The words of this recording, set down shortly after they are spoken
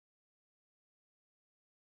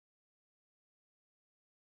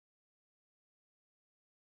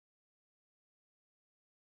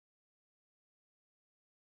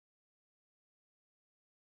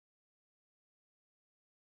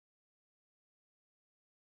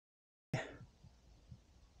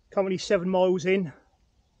Currently 7 miles in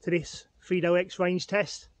to this Fiido X range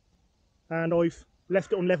test, and I've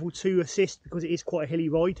left it on level 2 assist because it is quite a hilly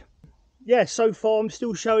ride. Yeah, so far I'm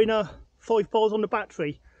still showing 5 bars on the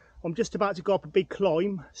battery. I'm just about to go up a big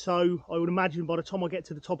climb, so I would imagine by the time I get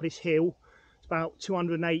to the top of this hill, it's about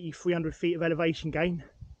 280, 300 feet of elevation gain.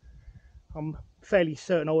 I'm fairly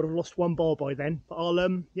certain I would have lost 1 bar by then, but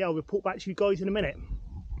I'll report back to you guys in a minute.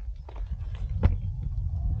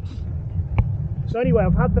 So anyway,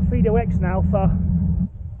 I've had the Fiido X now for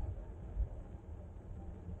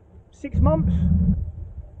 6 months.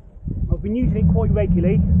 I've been using it quite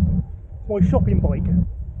regularly. It's my shopping bike.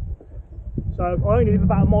 So I only live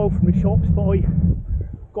about a mile from the shops, but I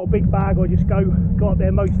got a big bag. I just go up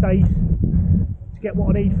there most days to get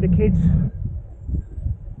what I need for the kids.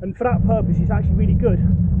 And for that purpose, it's actually really good.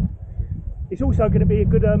 It's also going to be a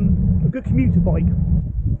good commuter bike.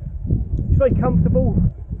 It's very comfortable.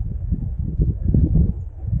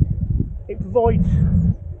 It provides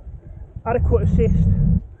adequate assist,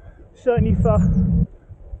 certainly for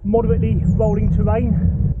moderately rolling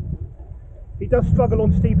terrain. It does struggle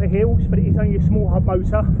on steeper hills, but it is only a small hub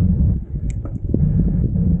motor.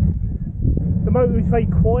 The motor is very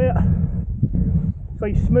quiet,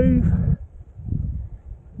 very smooth.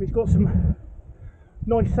 It's got some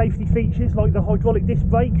nice safety features like the hydraulic disc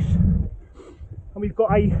brakes, and we've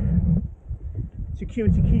got a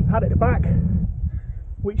security keypad at the back,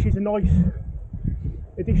 which is a nice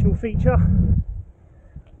additional feature.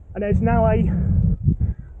 And there's now a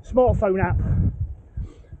smartphone app,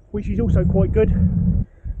 which is also quite good.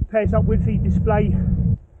 Pairs up with the display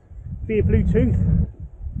via Bluetooth,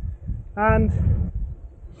 and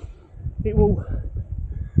it will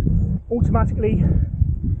automatically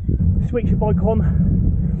switch your bike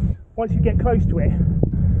on once you get close to it,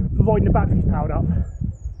 providing the battery's powered up.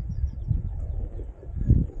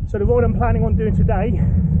 So the ride I'm planning on doing today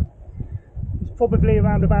is probably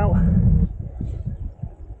around about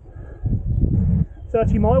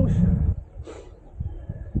 30 miles.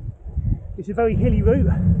 It's a very hilly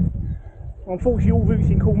route. Unfortunately, all routes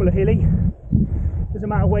in Cornwall are hilly. Doesn't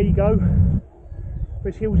matter where you go,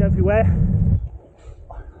 there's hills everywhere.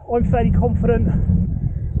 I'm fairly confident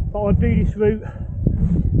that I'll do this route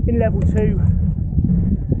in level 2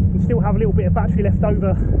 and still have a little bit of battery left over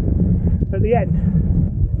at the end.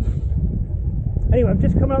 Anyway, I'm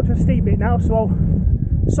just coming up to a steep bit now, so I'll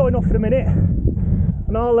sign off for a minute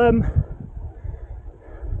and I'll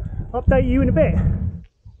update you in a bit.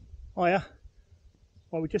 Hiya.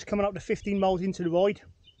 Well, we're just coming up to 15 miles into the ride.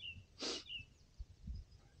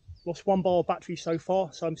 Lost 1 bar of battery so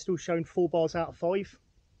far, so I'm still showing 4 bars out of 5.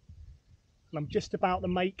 And I'm just about to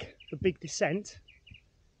make the big descent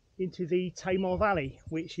into the Tamar Valley,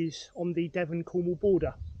 which is on the Devon-Cornwall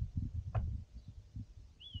border.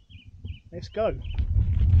 Let's go.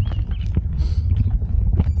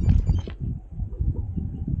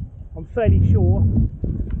 I'm fairly sure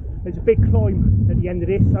there's a big climb at the end of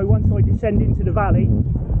this, so once I descend into the valley,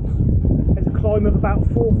 there's a climb of about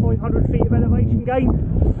 400 or 500 feet of elevation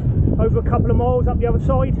gain over a couple of miles up the other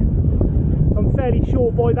side. I'm fairly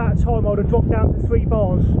sure by that time I would have dropped down to 3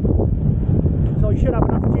 bars, so I should have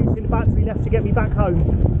enough juice in the battery left to get me back home.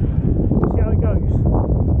 We'll see how it goes.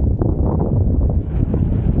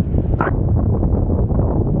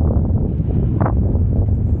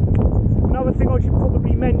 Another thing I should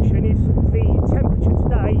probably mention is the temperature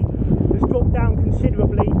today has dropped down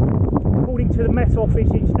considerably. According to the Met Office,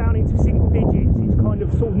 it's down into single digits. It's kind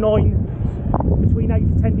of sort of 9, between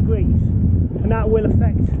 8 to 10 degrees, and that will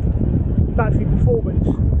affect battery performance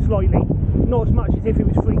slightly. Not as much as if it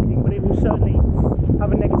was freezing, but it will certainly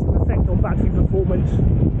have a negative effect on battery performance.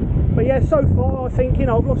 But yeah, so far I think, you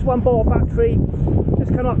know, I've lost 1 bar of battery,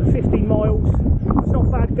 just come up to 15 miles. It's not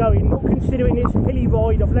bad going, not considering it's a hilly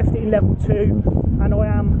ride. I've left it in level 2, and I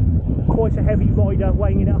am quite a heavy rider,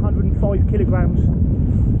 weighing in at 105 kilograms,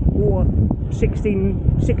 or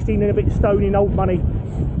 16 and a bit stone in old money.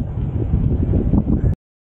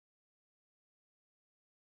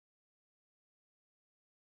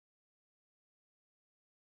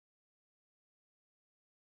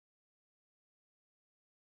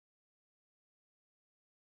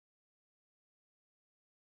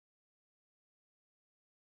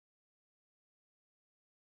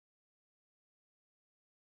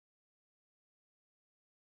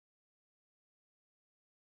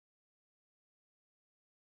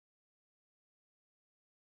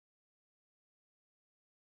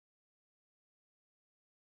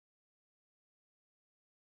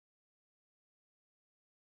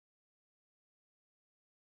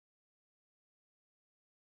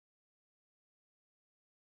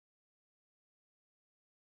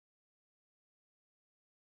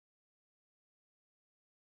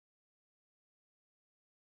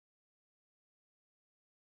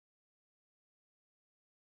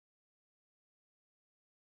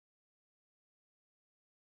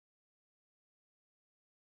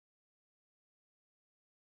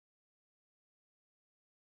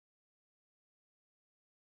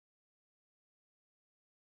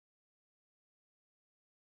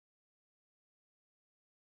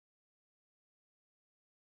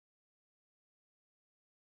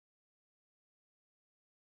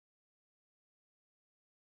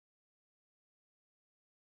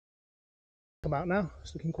 Come out now,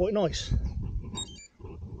 it's looking quite nice.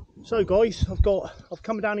 So guys, I've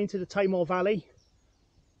come down into the Tamar Valley.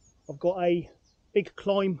 I've got a big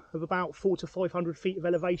climb of about 400 to 500 feet of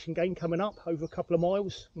elevation gain coming up over a couple of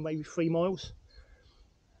miles, maybe 3 miles.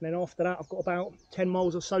 And then after that I've got about 10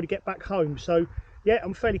 miles or so to get back home. So yeah,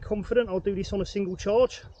 I'm fairly confident I'll do this on a single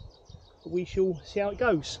charge, but we shall see how it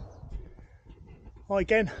goes. Hi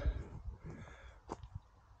again.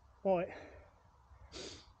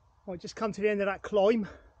 Right, just come to the end of that climb.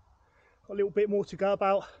 Got a little bit more to go,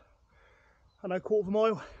 about, I don't know, quarter of a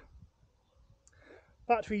mile.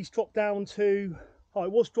 Battery's dropped down to,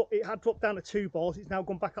 it had dropped down to 2 bars, it's now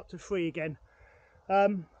gone back up to 3 again.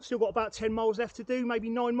 Still got about 10 miles left to do, maybe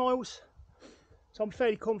 9 miles. So I'm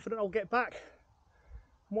fairly confident I'll get back.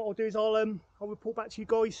 And what I'll do is I'll report back to you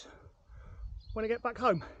guys when I get back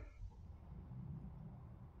home.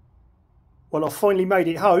 Well, I've finally made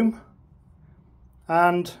it home,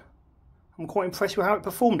 and I'm quite impressed with how it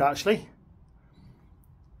performed actually.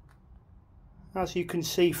 As you can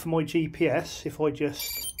see from my GPS, if I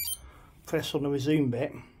just press on the resume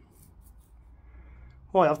bit.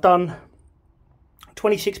 Right, I've done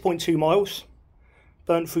 26.2 miles,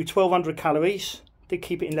 burnt through 1200 calories, did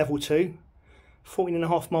keep it in level 2,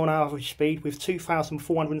 14.5 mile an hour average speed with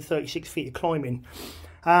 2,436 feet of climbing.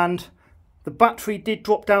 And the battery did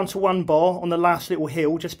drop down to 1 bar on the last little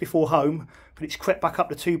hill just before home, but it's crept back up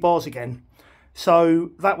to 2 bars again.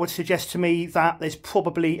 So that would suggest to me that there's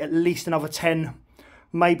probably at least another 10,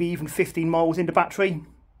 maybe even 15 miles in the battery.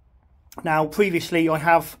 Now previously I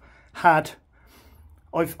have had,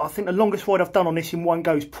 I think the longest ride I've done on this in one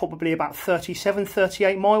go is probably about 37,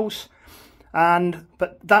 38 miles.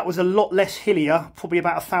 But that was a lot less hillier, probably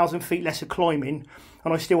about 1,000 feet less of climbing,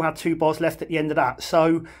 and I still had 2 bars left at the end of that.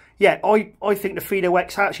 So yeah, I think the Fiido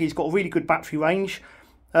X actually has got a really good battery range.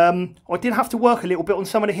 I did have to work a little bit on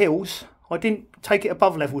some of the hills. I didn't take it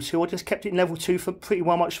above level 2, I just kept it in level 2 for pretty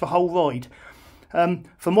well much the whole ride.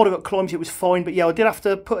 For moderate climbs it was fine, but yeah, I did have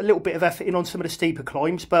to put a little bit of effort in on some of the steeper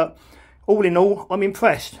climbs, but all in all, I'm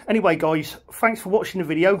impressed. Anyway guys, thanks for watching the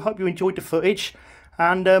video, hope you enjoyed the footage,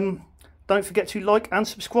 and don't forget to like and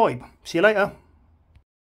subscribe. See you later.